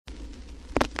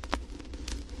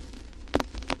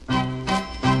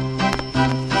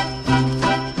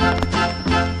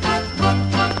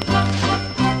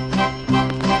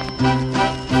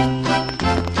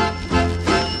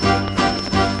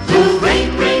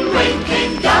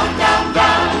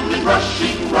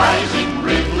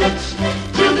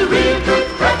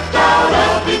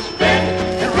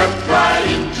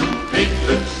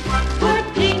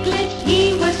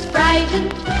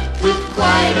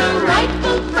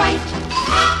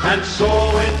And so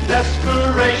in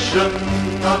desperation,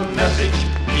 a message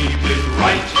he did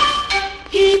write.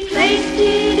 He placed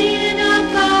it in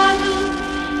a bottle,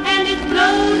 and it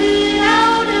floated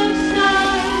out of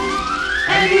sight.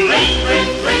 And rain,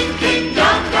 rain, rain came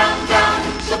down, down,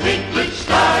 down, so Piglet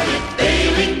started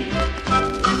failing.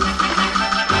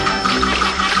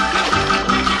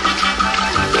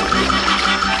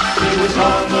 He was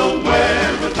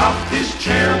unaware atop his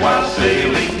chair while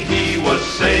sailing, he was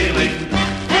sailing.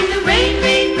 And the rain,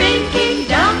 rain, rain came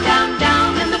down, down,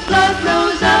 down, and the flood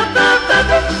rose up, up, up,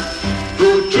 up.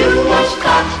 Pooh too was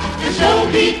caught, and so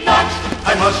he thought,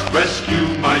 I must rescue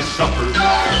my supper.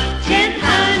 10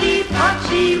 honey pots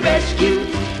he rescued,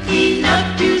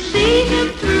 enough to see him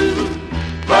through.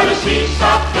 But as he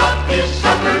sopped up his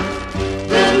supper,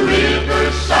 the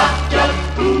river sopped up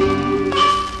Pooh.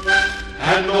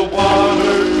 And the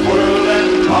water twirled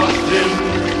and tossed him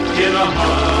in a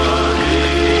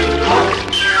honey pot.